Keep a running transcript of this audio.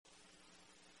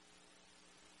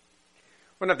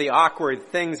One of the awkward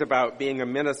things about being a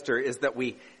minister is that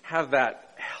we have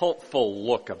that helpful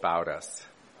look about us.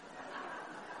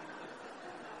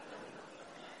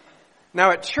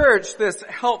 Now at church, this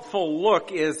helpful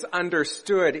look is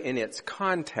understood in its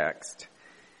context.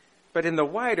 But in the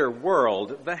wider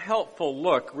world, the helpful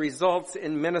look results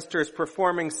in ministers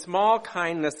performing small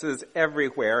kindnesses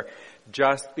everywhere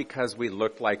just because we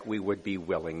look like we would be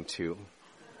willing to.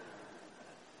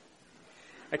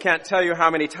 I can't tell you how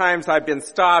many times I've been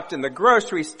stopped in the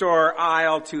grocery store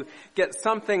aisle to get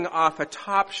something off a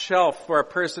top shelf for a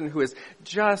person who is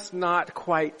just not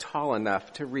quite tall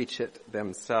enough to reach it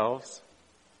themselves.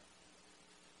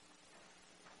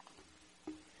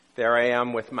 There I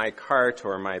am with my cart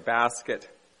or my basket,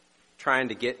 trying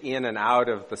to get in and out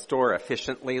of the store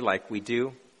efficiently like we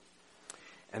do.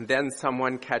 And then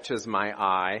someone catches my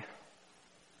eye.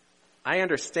 I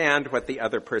understand what the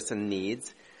other person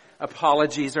needs.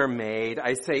 Apologies are made.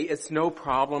 I say, it's no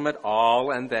problem at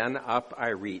all, and then up I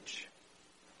reach.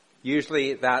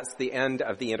 Usually that's the end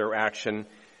of the interaction,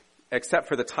 except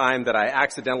for the time that I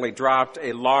accidentally dropped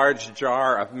a large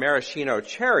jar of maraschino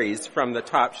cherries from the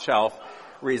top shelf,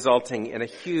 resulting in a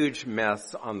huge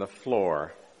mess on the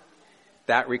floor.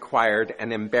 That required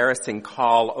an embarrassing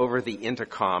call over the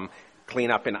intercom,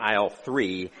 clean up in aisle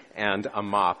 3, and a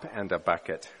mop and a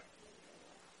bucket.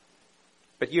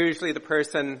 But usually the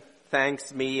person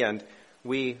thanks me and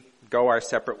we go our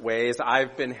separate ways.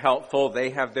 I've been helpful. They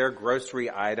have their grocery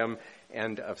item.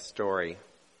 End of story.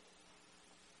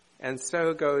 And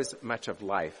so goes much of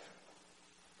life.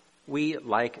 We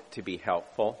like to be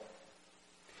helpful.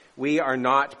 We are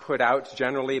not put out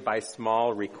generally by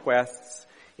small requests.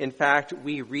 In fact,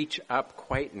 we reach up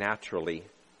quite naturally.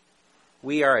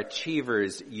 We are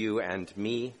achievers, you and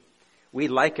me. We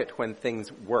like it when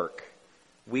things work.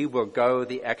 We will go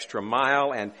the extra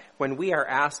mile, and when we are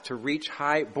asked to reach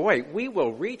high, boy, we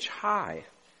will reach high.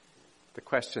 The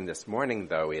question this morning,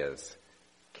 though, is,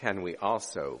 can we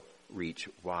also reach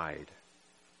wide?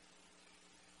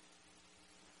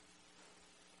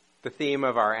 The theme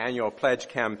of our annual pledge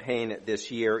campaign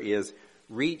this year is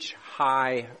Reach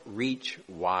High, Reach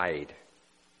Wide.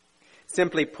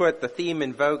 Simply put, the theme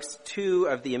invokes two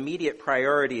of the immediate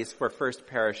priorities for First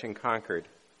Parish in Concord.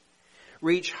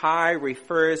 Reach High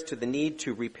refers to the need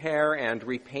to repair and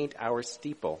repaint our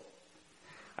steeple.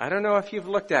 I don't know if you've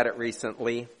looked at it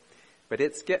recently, but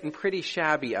it's getting pretty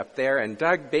shabby up there, and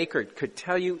Doug Baker could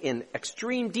tell you in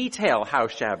extreme detail how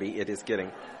shabby it is getting.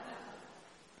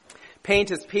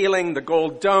 Paint is peeling, the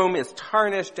gold dome is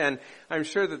tarnished, and I'm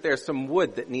sure that there's some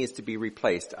wood that needs to be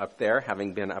replaced up there,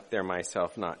 having been up there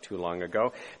myself not too long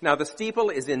ago. Now, the steeple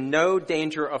is in no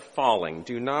danger of falling.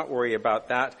 Do not worry about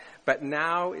that. But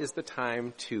now is the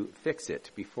time to fix it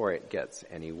before it gets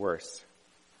any worse.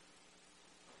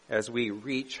 As we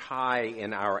reach high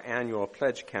in our annual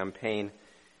pledge campaign,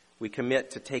 we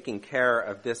commit to taking care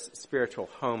of this spiritual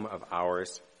home of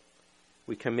ours.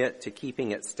 We commit to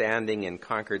keeping it standing in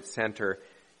Concord Center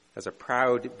as a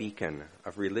proud beacon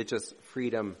of religious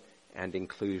freedom and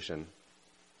inclusion.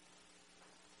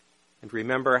 And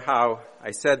remember how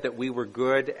I said that we were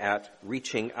good at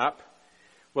reaching up?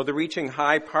 Well, the reaching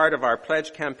high part of our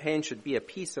pledge campaign should be a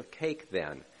piece of cake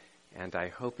then, and I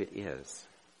hope it is.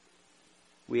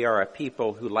 We are a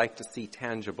people who like to see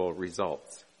tangible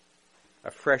results.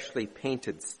 A freshly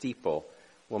painted steeple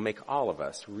will make all of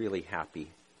us really happy.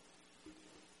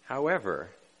 However,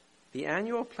 the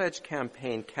annual pledge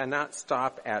campaign cannot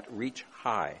stop at reach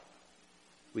high.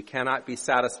 We cannot be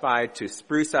satisfied to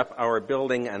spruce up our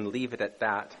building and leave it at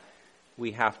that.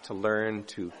 We have to learn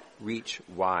to reach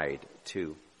wide,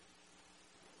 too.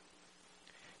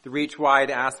 The reach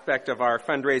wide aspect of our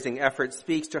fundraising effort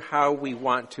speaks to how we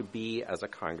want to be as a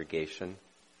congregation.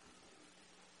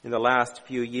 In the last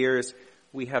few years,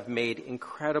 we have made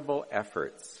incredible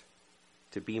efforts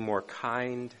to be more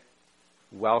kind,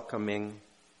 welcoming,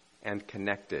 and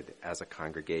connected as a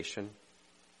congregation.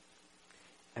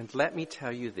 And let me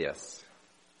tell you this.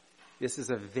 This is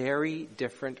a very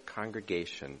different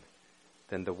congregation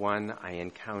than the one I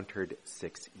encountered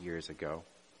 6 years ago.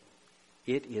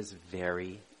 It is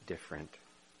very different.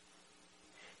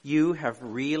 You have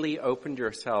really opened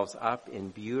yourselves up in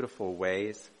beautiful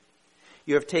ways.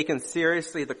 You have taken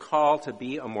seriously the call to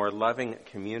be a more loving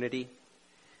community.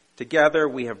 Together,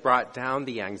 we have brought down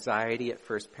the anxiety at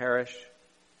First Parish.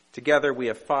 Together, we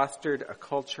have fostered a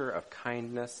culture of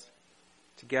kindness.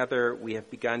 Together, we have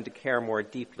begun to care more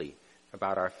deeply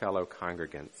about our fellow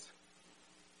congregants.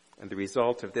 And the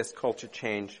result of this culture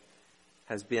change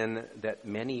has been that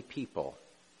many people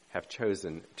have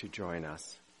chosen to join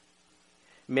us.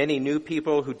 Many new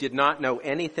people who did not know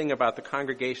anything about the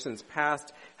congregation's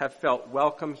past have felt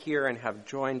welcome here and have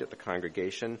joined the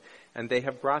congregation, and they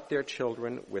have brought their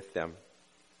children with them.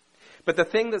 But the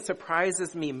thing that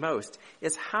surprises me most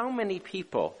is how many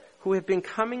people who have been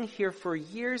coming here for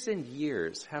years and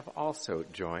years have also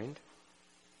joined.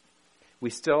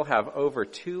 We still have over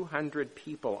 200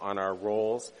 people on our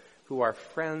rolls who are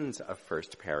friends of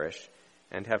First Parish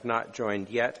and have not joined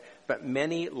yet, but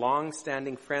many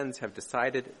long-standing friends have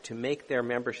decided to make their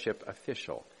membership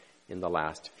official in the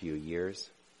last few years.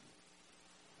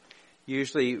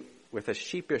 Usually with a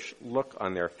sheepish look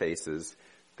on their faces,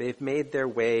 they've made their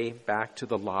way back to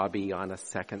the lobby on a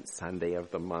second Sunday of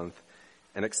the month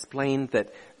and explained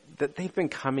that they've been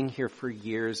coming here for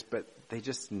years, but they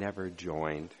just never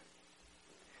joined.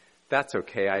 That's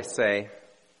okay, I say.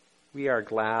 We are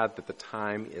glad that the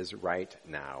time is right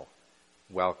now.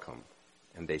 Welcome.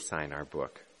 And they sign our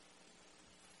book.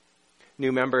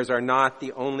 New members are not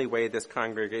the only way this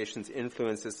congregation's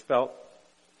influence is felt.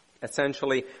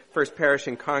 Essentially, First Parish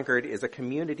in Concord is a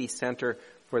community center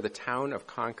for the town of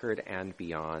Concord and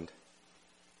beyond.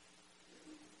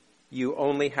 You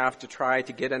only have to try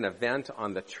to get an event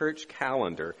on the church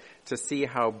calendar to see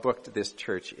how booked this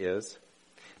church is.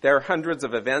 There are hundreds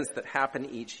of events that happen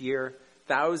each year.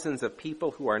 Thousands of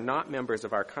people who are not members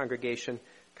of our congregation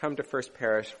come to First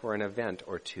Parish for an event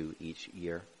or two each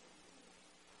year.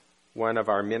 One of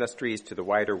our ministries to the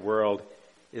wider world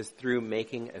is through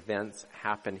making events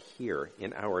happen here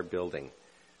in our building.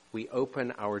 We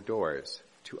open our doors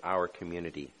to our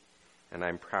community, and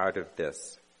I'm proud of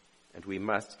this, and we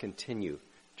must continue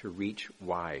to reach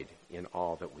wide in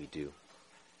all that we do.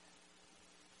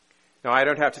 Now, I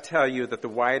don't have to tell you that the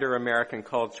wider American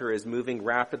culture is moving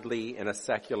rapidly in a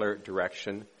secular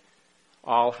direction.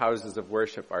 All houses of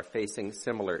worship are facing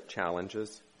similar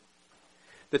challenges.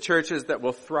 The churches that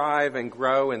will thrive and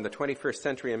grow in the 21st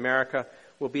century America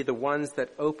will be the ones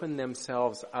that open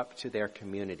themselves up to their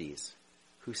communities,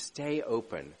 who stay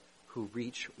open, who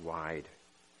reach wide.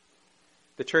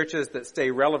 The churches that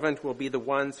stay relevant will be the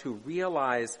ones who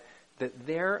realize that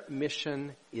their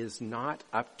mission is not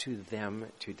up to them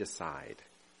to decide.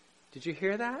 Did you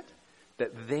hear that?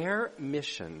 That their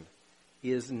mission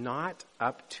is not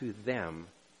up to them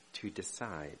to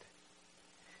decide.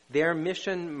 Their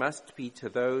mission must be to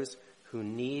those who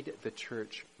need the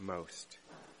church most,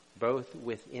 both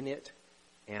within it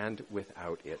and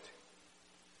without it.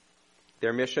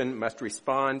 Their mission must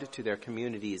respond to their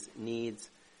community's needs.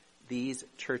 These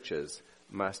churches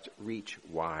must reach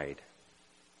wide.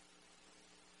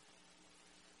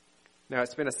 Now,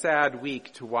 it's been a sad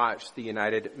week to watch the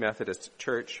United Methodist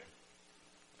Church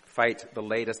fight the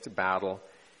latest battle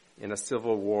in a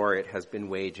civil war it has been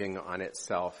waging on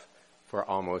itself for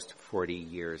almost 40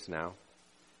 years now.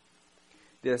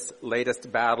 This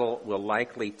latest battle will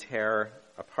likely tear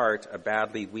apart a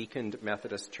badly weakened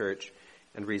Methodist Church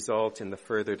and result in the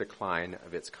further decline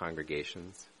of its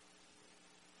congregations.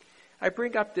 I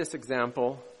bring up this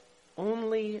example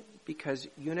only because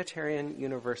Unitarian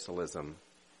Universalism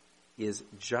is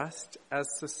just as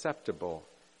susceptible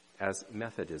as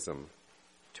Methodism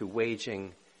to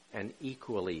waging an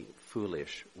equally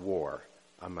foolish war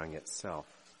among itself.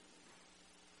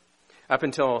 Up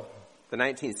until the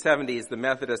 1970s, the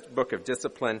Methodist Book of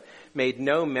Discipline made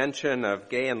no mention of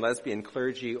gay and lesbian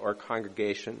clergy or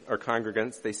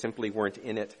congregants. They simply weren't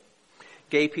in it.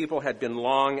 Gay people had been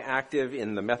long active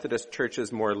in the Methodist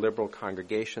Church's more liberal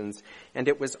congregations, and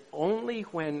it was only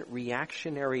when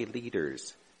reactionary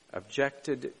leaders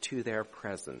objected to their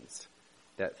presence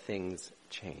that things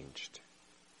changed.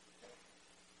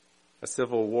 A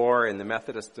civil war in the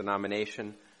Methodist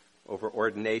denomination over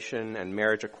ordination and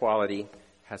marriage equality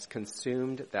has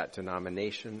consumed that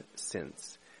denomination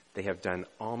since. They have done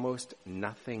almost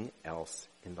nothing else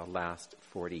in the last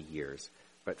 40 years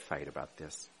but fight about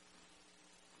this.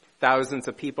 Thousands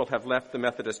of people have left the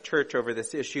Methodist Church over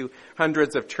this issue.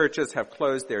 Hundreds of churches have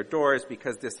closed their doors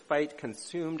because this fight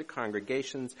consumed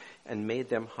congregations and made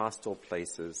them hostile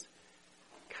places.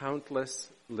 Countless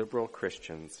liberal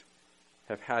Christians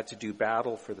have had to do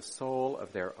battle for the soul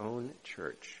of their own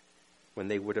church when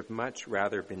they would have much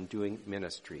rather been doing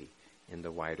ministry in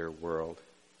the wider world.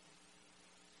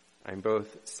 I'm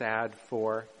both sad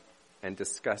for and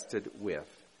disgusted with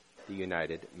the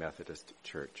United Methodist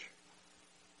Church.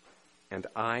 And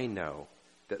I know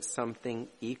that something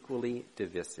equally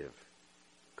divisive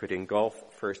could engulf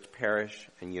First Parish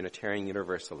and Unitarian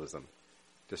Universalism,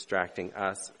 distracting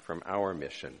us from our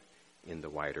mission in the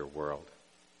wider world.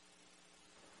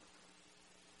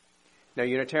 Now,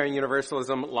 Unitarian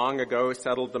Universalism long ago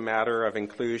settled the matter of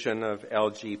inclusion of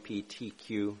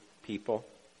LGBTQ people.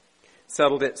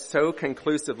 settled it so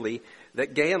conclusively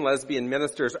that gay and lesbian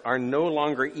ministers are no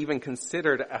longer even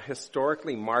considered a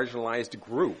historically marginalized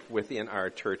group within our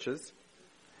churches.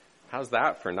 How's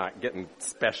that for not getting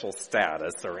special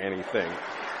status or anything?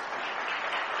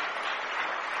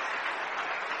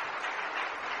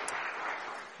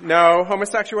 No,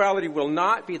 homosexuality will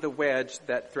not be the wedge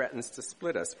that threatens to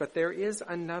split us, but there is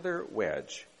another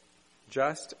wedge,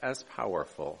 just as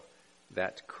powerful,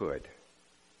 that could.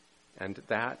 And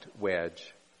that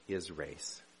wedge is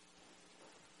race.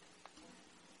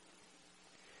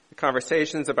 The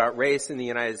conversations about race in the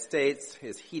United States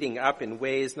is heating up in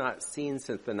ways not seen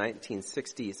since the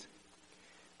 1960s.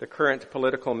 The current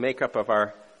political makeup of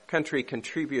our country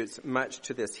contributes much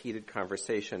to this heated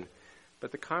conversation,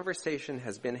 but the conversation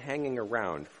has been hanging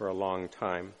around for a long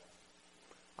time.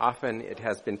 Often it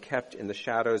has been kept in the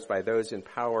shadows by those in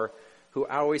power who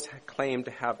always claim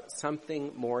to have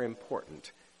something more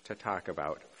important to talk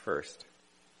about first.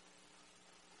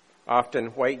 Often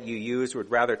white UUs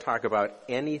would rather talk about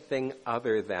anything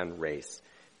other than race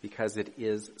because it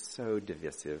is so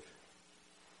divisive.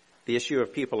 The issue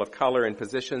of people of color in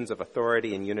positions of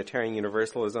authority in Unitarian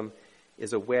Universalism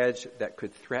is a wedge that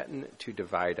could threaten to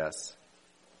divide us.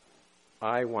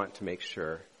 I want to make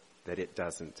sure that it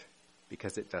doesn't,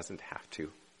 because it doesn't have to.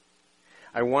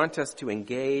 I want us to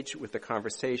engage with the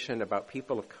conversation about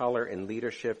people of color in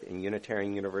leadership in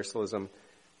Unitarian Universalism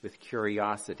with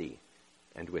curiosity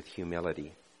and with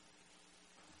humility.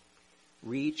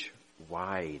 Reach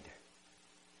wide.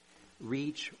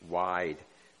 Reach wide.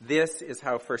 This is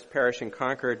how First Parish in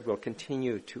Concord will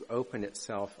continue to open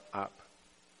itself up.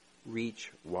 Reach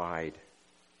wide.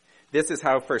 This is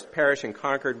how First Parish in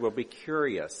Concord will be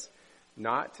curious,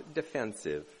 not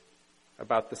defensive,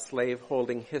 about the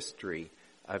slave-holding history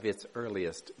of its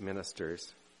earliest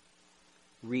ministers.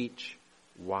 Reach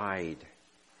wide.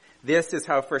 This is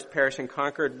how First Parish in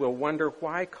Concord will wonder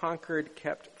why Concord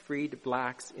kept freed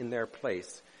blacks in their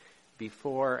place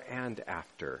before and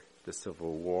after the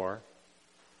Civil War.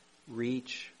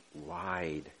 Reach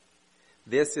wide.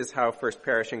 This is how First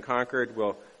Parish in Concord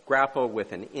will grapple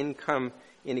with an income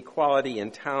inequality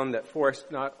in town that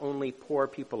forced not only poor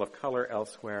people of color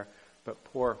elsewhere, but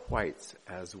poor whites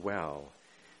as well.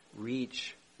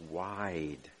 Reach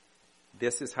wide.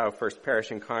 This is how First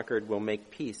Parish in Concord will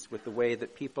make peace with the way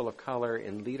that people of color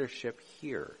in leadership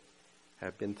here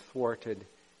have been thwarted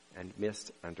and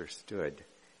misunderstood.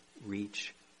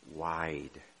 Reach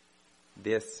wide.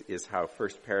 This is how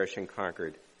First Parish in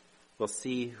Concord will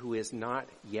see who is not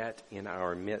yet in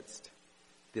our midst.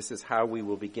 This is how we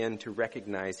will begin to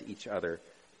recognize each other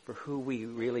for who we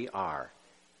really are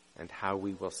and how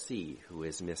we will see who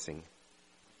is missing.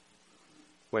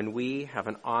 When we have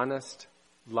an honest,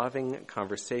 loving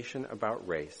conversation about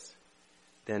race,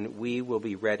 then we will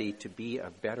be ready to be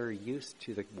of better use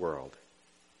to the world.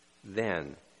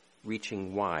 Then,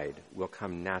 reaching wide will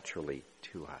come naturally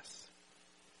to us.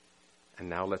 And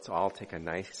now let's all take a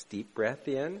nice deep breath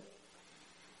in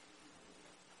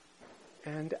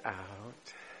and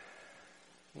out.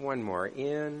 One more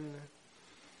in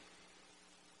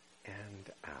and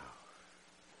out.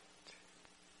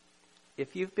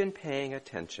 If you've been paying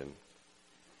attention,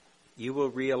 you will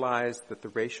realize that the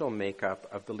racial makeup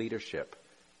of the leadership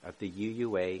of the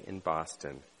UUA in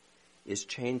Boston is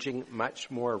changing much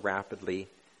more rapidly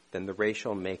than the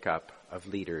racial makeup of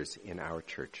leaders in our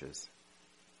churches.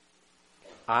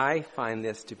 I find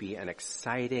this to be an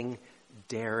exciting,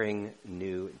 daring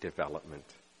new development.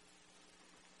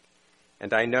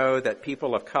 And I know that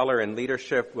people of color in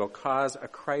leadership will cause a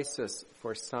crisis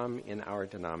for some in our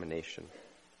denomination.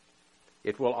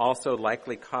 It will also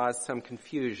likely cause some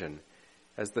confusion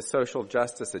as the social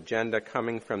justice agenda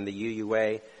coming from the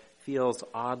UUA feels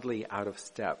oddly out of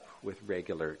step with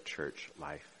regular church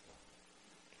life.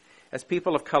 As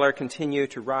people of color continue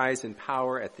to rise in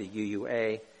power at the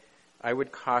UUA, I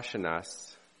would caution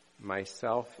us,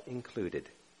 myself included,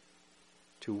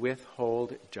 to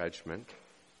withhold judgment.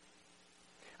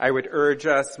 I would urge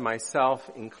us, myself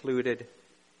included,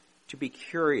 to be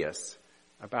curious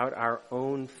about our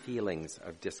own feelings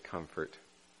of discomfort.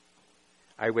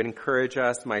 I would encourage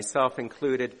us, myself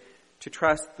included, to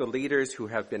trust the leaders who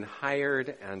have been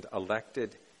hired and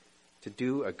elected to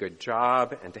do a good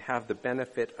job and to have the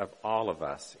benefit of all of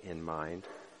us in mind.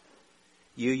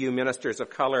 UU ministers of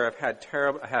color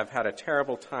have had a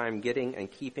terrible time getting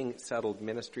and keeping settled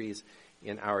ministries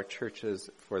in our churches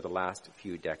for the last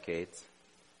few decades.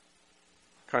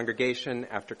 Congregation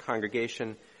after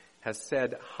congregation has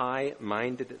said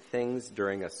high-minded things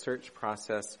during a search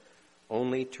process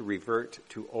only to revert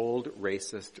to old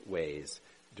racist ways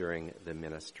during the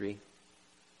ministry.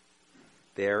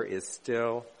 There is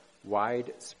still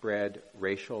widespread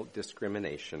racial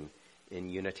discrimination in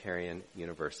Unitarian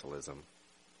Universalism.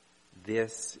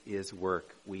 This is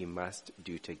work we must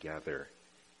do together.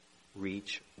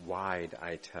 Reach wide,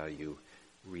 I tell you,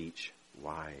 reach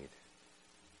wide.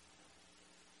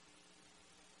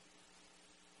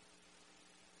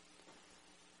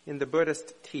 In the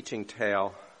Buddhist teaching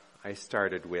tale I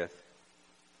started with,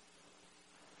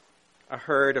 a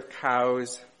herd of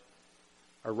cows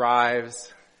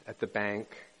arrives at the bank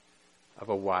of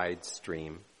a wide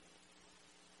stream.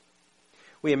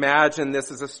 We imagine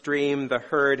this is a stream the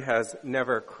herd has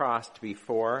never crossed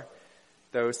before,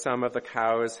 though some of the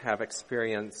cows have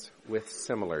experience with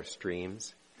similar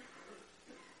streams.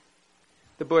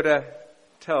 The Buddha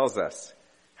tells us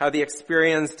how the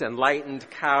experienced, enlightened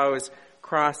cows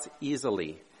cross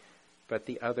easily, but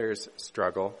the others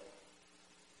struggle.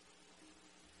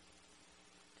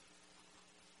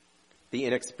 The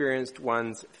inexperienced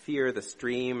ones fear the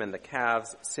stream, and the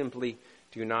calves simply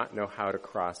do not know how to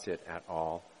cross it at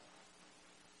all.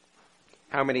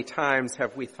 How many times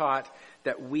have we thought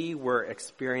that we were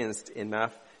experienced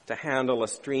enough to handle a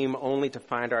stream only to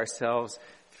find ourselves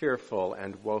fearful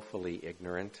and woefully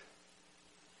ignorant?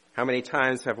 How many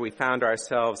times have we found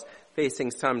ourselves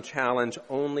facing some challenge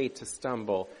only to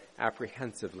stumble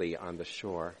apprehensively on the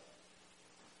shore?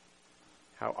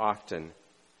 How often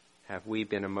have we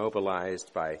been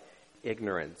immobilized by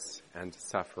ignorance and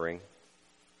suffering?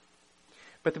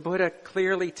 But the Buddha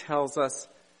clearly tells us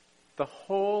the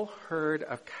whole herd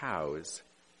of cows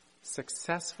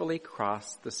successfully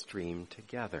crossed the stream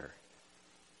together.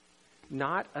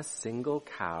 Not a single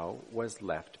cow was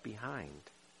left behind.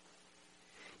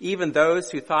 Even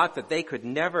those who thought that they could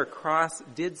never cross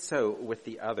did so with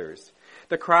the others.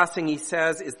 The crossing, he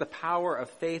says, is the power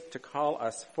of faith to call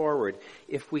us forward.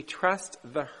 If we trust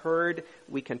the herd,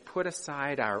 we can put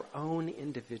aside our own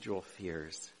individual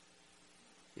fears.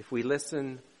 If we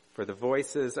listen for the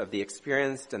voices of the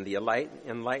experienced and the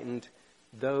enlightened,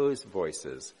 those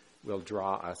voices will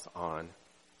draw us on.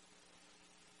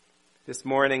 This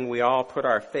morning, we all put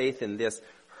our faith in this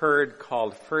herd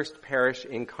called First Parish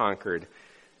in Concord.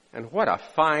 And what a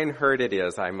fine herd it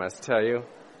is, I must tell you.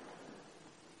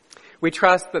 We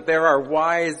trust that there are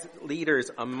wise leaders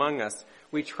among us.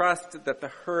 We trust that the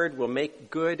herd will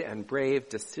make good and brave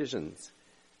decisions.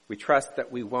 We trust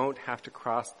that we won't have to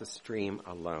cross the stream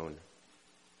alone.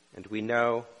 And we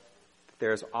know that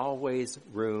there's always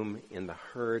room in the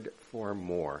herd for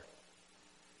more.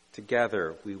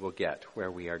 Together we will get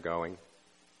where we are going.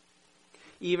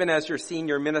 Even as your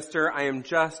senior minister, I am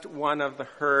just one of the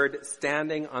herd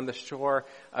standing on the shore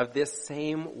of this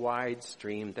same wide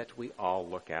stream that we all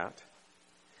look at.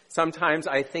 Sometimes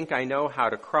I think I know how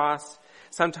to cross.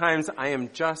 Sometimes I am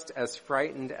just as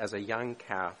frightened as a young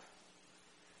calf.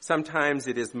 Sometimes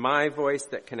it is my voice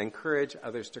that can encourage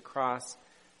others to cross.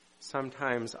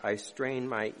 Sometimes I strain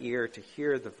my ear to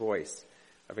hear the voice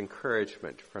of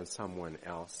encouragement from someone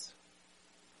else.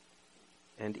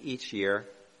 And each year,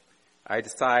 I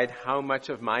decide how much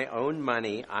of my own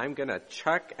money I'm going to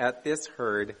chuck at this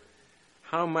herd,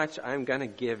 how much I'm going to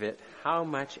give it, how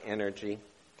much energy.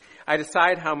 I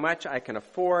decide how much I can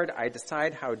afford. I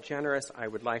decide how generous I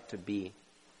would like to be.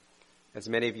 As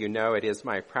many of you know, it is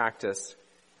my practice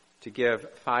to give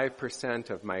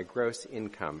 5% of my gross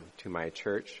income to my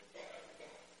church.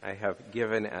 I have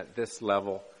given at this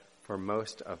level for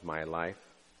most of my life.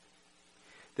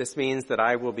 This means that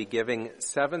I will be giving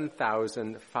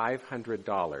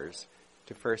 $7,500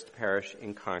 to First Parish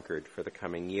in Concord for the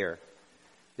coming year.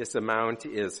 This amount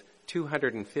is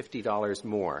 $250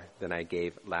 more than I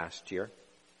gave last year.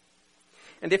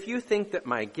 And if you think that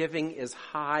my giving is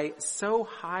high, so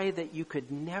high that you could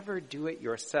never do it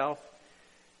yourself,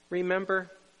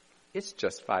 remember, it's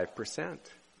just 5%.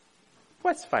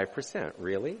 What's 5%,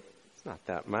 really? It's not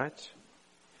that much.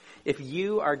 If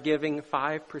you are giving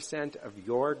 5% of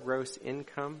your gross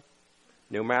income,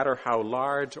 no matter how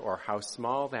large or how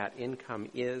small that income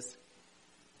is,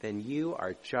 then you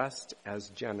are just as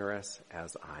generous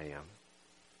as I am.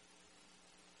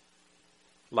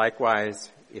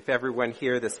 Likewise, if everyone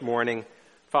here this morning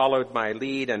followed my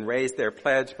lead and raised their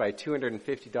pledge by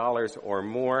 $250 or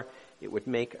more, it would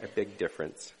make a big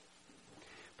difference.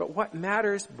 But what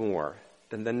matters more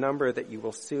than the number that you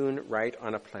will soon write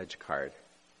on a pledge card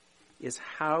is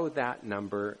how that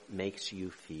number makes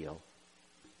you feel.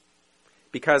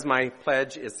 Because my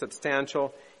pledge is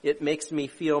substantial, it makes me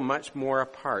feel much more a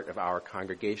part of our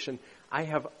congregation. I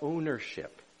have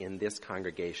ownership in this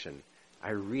congregation.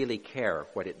 I really care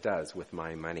what it does with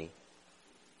my money.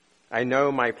 I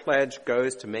know my pledge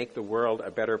goes to make the world a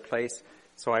better place,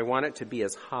 so I want it to be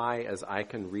as high as I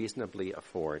can reasonably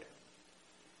afford.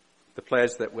 The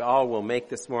pledge that we all will make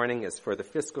this morning is for the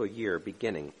fiscal year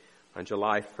beginning on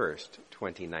July 1st,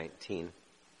 2019.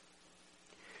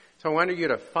 So I want you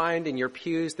to find in your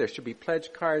pews, there should be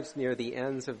pledge cards near the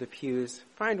ends of the pews.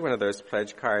 Find one of those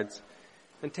pledge cards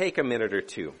and take a minute or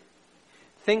two.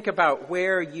 Think about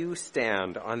where you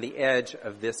stand on the edge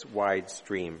of this wide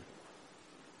stream.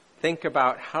 Think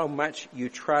about how much you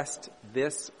trust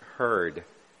this herd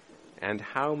and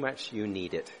how much you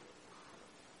need it.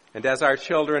 And as our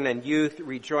children and youth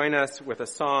rejoin us with a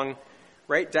song,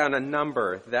 write down a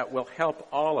number that will help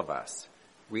all of us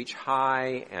reach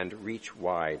high and reach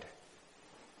wide.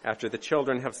 After the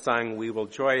children have sung, we will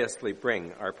joyously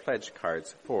bring our pledge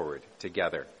cards forward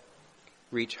together.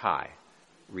 Reach high,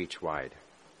 reach wide.